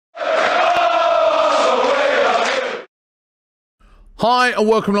Hi and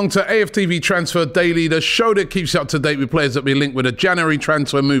welcome along to AFTV Transfer Daily, the show that keeps you up to date with players that be linked with a January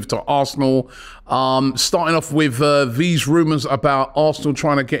transfer move to Arsenal. Starting off with these rumours about Arsenal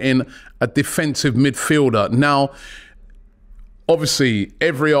trying to get in a defensive midfielder. Now, obviously,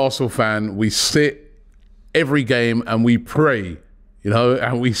 every Arsenal fan, we sit every game and we pray,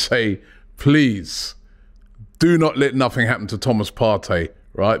 and we say, please, do not let nothing happen to Thomas Partey,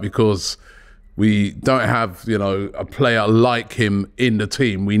 right? Because we don't have, a player like him in the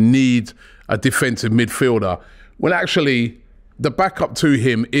team. We need a defensive midfielder. Well, actually, the backup to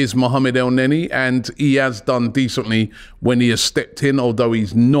him is Mohamed Elneny, and he has done decently when he has stepped in, although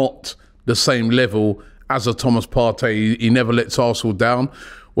he's not the same level as a Thomas Partey. He never lets Arsenal down.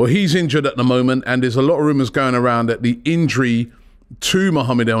 Well, he's injured at the moment, and there's a lot of rumours going around that the injury to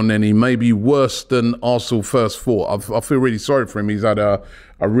Mohamed Elneny may be worse than Arsenal first thought. I feel really sorry for him. He's had a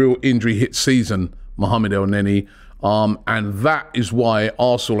real injury hit season, Mohamed Elneny, and that is why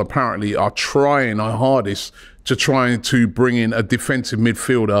Arsenal apparently are trying their hardest to try to bring in a defensive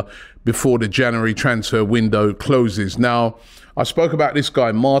midfielder before the January transfer window closes. Now, I spoke about this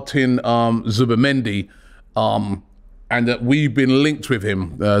guy, Martin Zubimendi, and that we've been linked with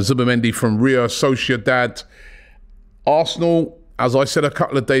him, Zubimendi from Real Sociedad. Arsenal, as I said a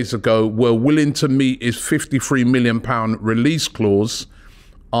couple of days ago, were willing to meet his £53 million release clause,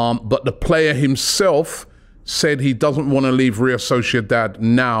 but the player himself said he doesn't want to leave Real Sociedad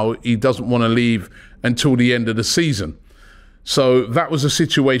now. He doesn't want to leave until the end of the season. So that was a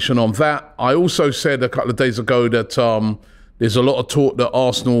situation on that. I also said a couple of days ago that there's a lot of talk that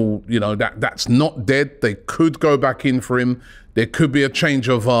Arsenal, that's not dead. They could go back in for him. There could be a change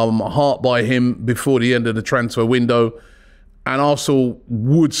of heart by him before the end of the transfer window. And Arsenal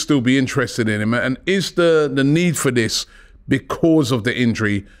would still be interested in him. And is the need for this because of the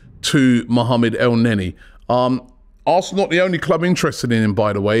injury to Mohamed Elneny? Arsenal not the only club interested in him,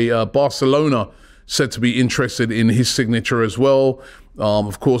 by the way. Barcelona said to be interested in his signature as well.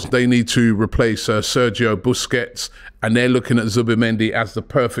 Of course, they need to replace Sergio Busquets, and they're looking at Zubimendi as the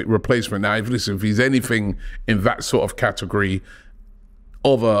perfect replacement. Now, if he's anything in that sort of category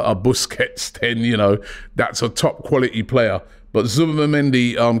of a Busquets, then, that's a top quality player. But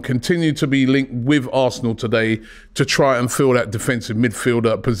Zubimendi continued to be linked with Arsenal today to try and fill that defensive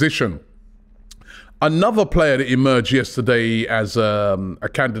midfielder position. Another player that emerged yesterday as a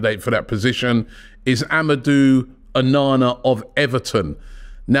candidate for that position is Amadou Onana of Everton.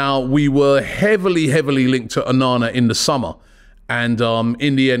 Now, we were heavily linked to Onana in the summer. And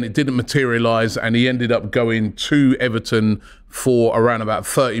in the end, it didn't materialise, and he ended up going to Everton for around about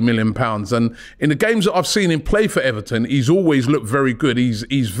 £30 million. And in the games that I've seen him play for Everton, he's always looked very good.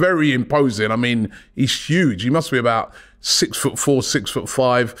 He's very imposing. I mean, he's huge. He must be about 6'4",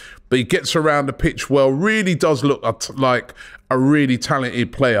 6'5", but he gets around the pitch well. Really does look like a really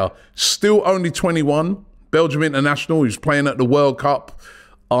talented player. Still only 21, Belgium international. He's playing at the World Cup.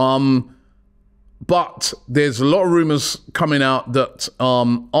 But there's a lot of rumours coming out that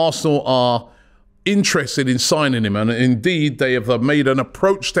Arsenal are interested in signing him. And indeed, they have made an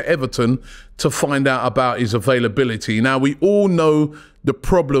approach to Everton to find out about his availability. Now, we all know the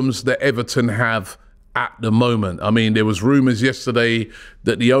problems that Everton have at the moment. I mean, there was rumours yesterday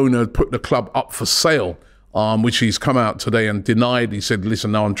that the owner had put the club up for sale, which he's come out today and denied. He said,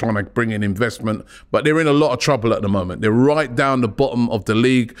 listen, no, I'm trying to bring in investment. But they're in a lot of trouble at the moment. They're right down the bottom of the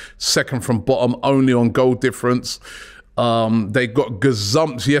league, second from bottom, only on goal difference. They got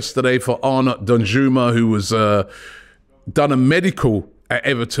gazumped yesterday for Arnaud Danjuma, who was done a medical at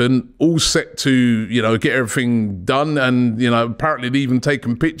Everton, all set to, get everything done. And, apparently they'd even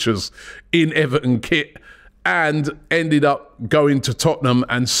taken pictures in Everton kit and ended up going to Tottenham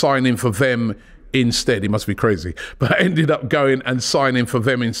and signing for them instead. He must be crazy, but ended up going and signing for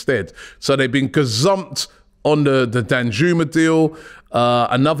them instead. So they've been gazumped on the Danjuma deal.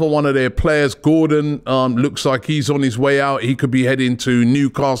 Another one of their players, Gordon, looks like he's on his way out. He could be heading to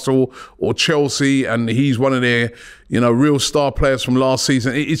Newcastle or Chelsea, and he's one of their, real star players from last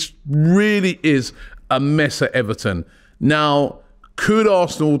season. It really is a mess at Everton. Now, could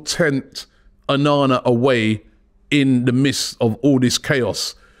Arsenal tempt Onana away in the midst of all this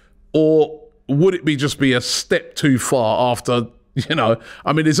chaos? Or would it just be a step too far after,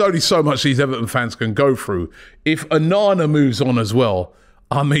 I mean, there's only so much these Everton fans can go through. If Onana moves on as well,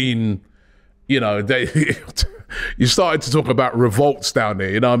 I mean, you started to talk about revolts down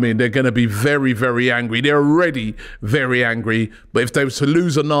there, I mean, they're going to be very angry. They're already very angry. But if they were to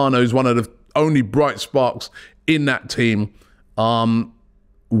lose Onana, who's one of the only bright sparks in that team,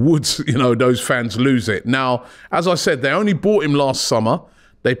 would, those fans lose it? Now, as I said, they only bought him last summer.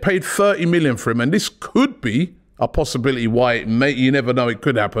 They paid 30 million for him, and this could be a possibility why it may, you never know, it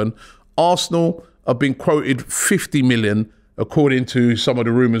could happen. Arsenal have been quoted 50 million, according to some of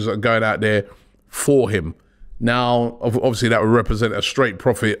the rumours that are going out there, for him. Now, obviously, that would represent a straight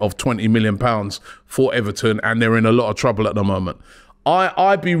profit of £20 million for Everton, and they're in a lot of trouble at the moment.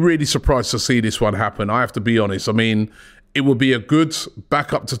 I'd be really surprised to see this one happen, I have to be honest. I mean, it would be a good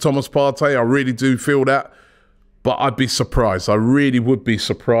backup to Thomas Partey. I really do feel that. But I'd be surprised. I really would be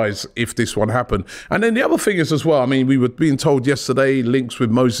surprised if this one happened. And then the other thing is as well, I mean, we were being told yesterday, links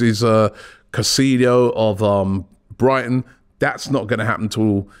with Moses Caicedo of Brighton. That's not going to happen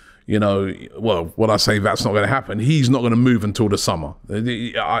till, you know, well, when I say that's not going to happen, he's not going to move until the summer.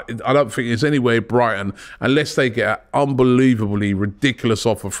 I don't think there's any way Brighton, unless they get an unbelievably ridiculous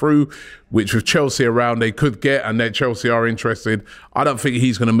offer through, which with Chelsea around they could get, and that Chelsea are interested, I don't think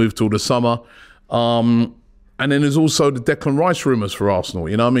he's going to move till the summer. And then there's also the Declan Rice rumours for Arsenal.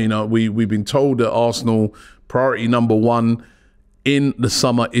 You know what I mean? We've been told that Arsenal priority number one in the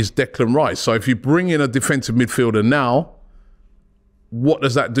summer is Declan Rice. So if you bring in a defensive midfielder now, what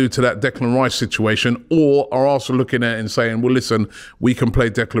does that do to that Declan Rice situation? Or are Arsenal looking at it and saying, well, listen, we can play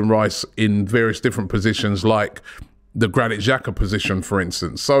Declan Rice in various different positions, like the Granit Xhaka position, for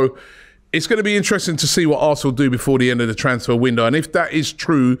instance. So it's going to be interesting to see what Arsenal do before the end of the transfer window. And if that is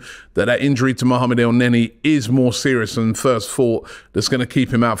true, that injury to Mohamed Elneny is more serious than first thought, that's going to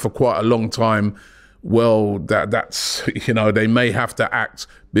keep him out for quite a long time, well, that's, you know, they may have to act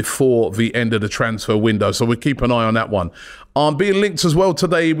before the end of the transfer window. So we'll keep an eye on that one. I'm being linked as well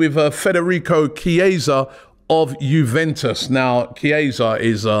today with Federico Chiesa of Juventus. Now, Chiesa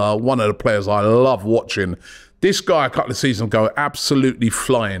is one of the players I love watching. This guy a couple of seasons ago, absolutely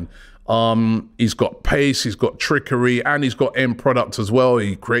flying. He's got pace, he's got trickery, and he's got end product as well.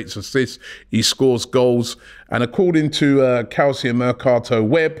 He creates assists, he scores goals. And according to Calcium Mercato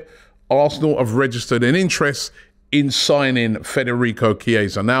Web, Arsenal have registered an interest in signing Federico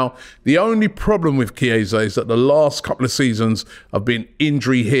Chiesa. Now, the only problem with Chiesa is that the last couple of seasons have been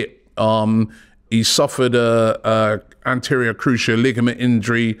injury hit. He suffered a anterior cruciate ligament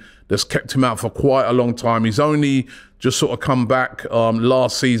injury that's kept him out for quite a long time. He's only just sort of come back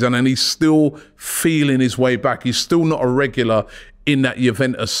last season, and he's still feeling his way back. He's still not a regular in that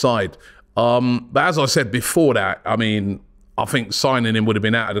Juventus side. But as I said before that, I mean, I think signing him would have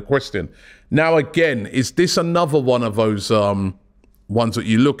been out of the question. Now, again, is this another one of those ones that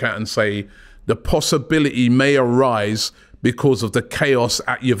you look at and say the possibility may arise because of the chaos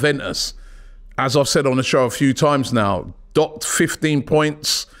at Juventus? As I've said on the show a few times now, docked 15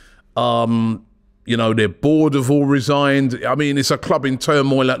 points. You know, their board have all resigned. I mean, it's a club in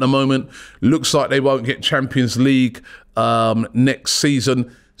turmoil at the moment. Looks like they won't get Champions League next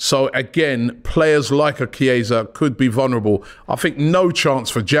season. So again, players like a Chiesa could be vulnerable. I think no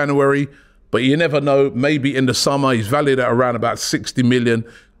chance for January, but you never know. Maybe in the summer, he's valued at around about 60 million.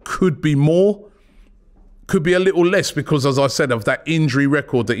 Could be more, could be a little less because, as I said, of that injury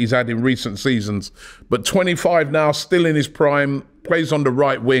record that he's had in recent seasons. But 25 now, still in his prime, plays on the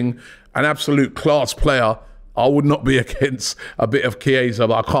right wing, an absolute class player. I would not be against a bit of Chiesa,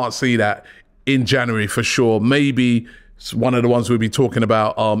 but I can't see that in January for sure. Maybe it's one of the ones we'll be talking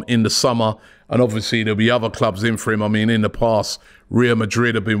about in the summer. And obviously there'll be other clubs in for him. I mean, in the past, Real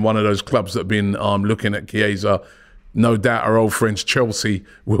Madrid have been one of those clubs that have been looking at Chiesa. No doubt our old friends Chelsea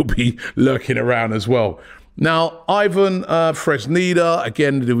will be lurking around as well. Now, Ivan Fresneda,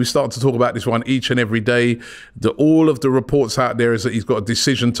 again, we start to talk about this one each and every day. All of the reports out there is that he's got a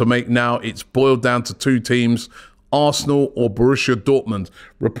decision to make now. It's boiled down to two teams, Arsenal or Borussia Dortmund.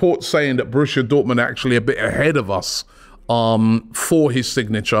 Reports saying that Borussia Dortmund are actually a bit ahead of us for his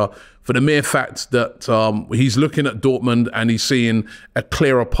signature, for the mere fact that he's looking at Dortmund and he's seeing a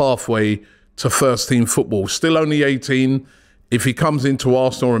clearer pathway to first-team football. Still only 18. If he comes into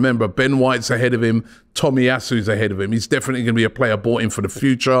Arsenal, remember, Ben White's ahead of him, Tomiyasu's ahead of him. He's definitely going to be a player bought in for the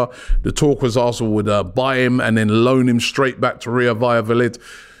future. The talk was Arsenal would buy him and then loan him straight back to Rio Valladolid.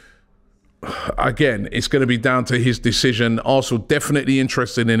 Again, it's going to be down to his decision. Arsenal definitely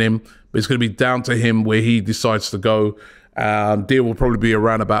interested in him, but it's going to be down to him where he decides to go. Deal will probably be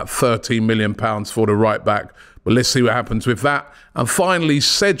around about £13 million for the right back. But let's see what happens with that. And finally,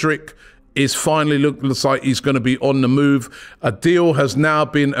 Cedric is finally looks like he's going to be on the move. A deal has now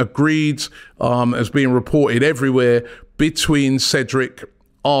been agreed, has been reported everywhere, between Cedric,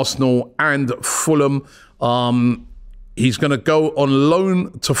 Arsenal and Fulham. He's going to go on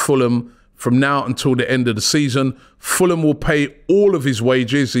loan to Fulham from now until the end of the season. Fulham will pay all of his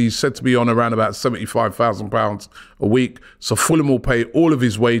wages. He's said to be on around about £75,000 a week. So Fulham will pay all of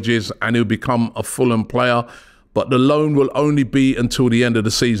his wages and he'll become a Fulham player. but the loan will only be until the end of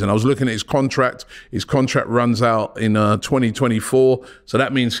the season. I was looking at his contract. His contract runs out in 2024, so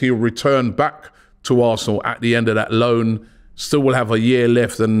that means he'll return back to Arsenal at the end of that loan. Still will have a year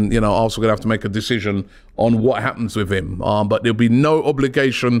left, and Arsenal gonna have to make a decision on what happens with him. But there'll be no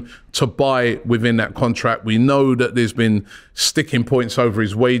obligation to buy within that contract. We know that there's been sticking points over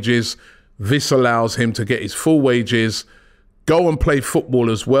his wages. This allows him to get his full wages, go and play football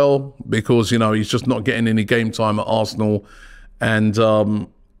as well, because he's just not getting any game time at Arsenal. And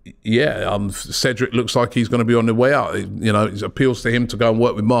Cedric looks like he's going to be on the way out. It appeals to him to go and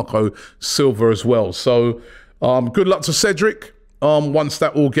work with Marco Silva as well. So good luck to Cedric once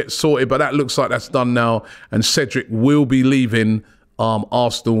that all gets sorted, but that looks like that's done now, and Cedric will be leaving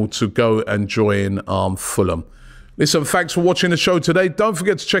Arsenal to go and join Fulham. Listen, thanks for watching the show today. Don't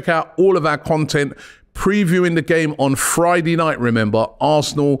forget to check out all of our content previewing the game on Friday night. Remember,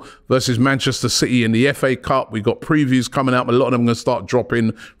 Arsenal versus Manchester City in the FA Cup. We've got previews coming out. A lot of them are going to start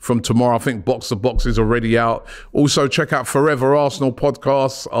dropping from tomorrow. I think Box to Box is already out. Also, check out Forever Arsenal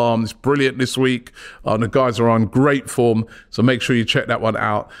podcast. It's brilliant this week. The guys are on great form, so make sure you check that one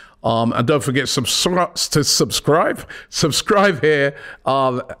out. And don't forget to subscribe. Subscribe here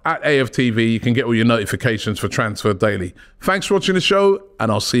at AFTV. You can get all your notifications for Transfer Daily. Thanks for watching the show,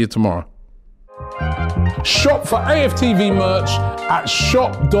 and I'll see you tomorrow. Shop for AFTV merch at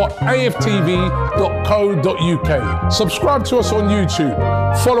shop.aftv.co.uk. Subscribe to us on YouTube.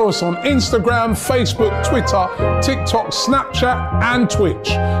 Follow us on Instagram, Facebook, Twitter, TikTok, Snapchat, and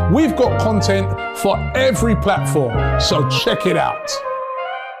Twitch. We've got content for every platform, so check it out.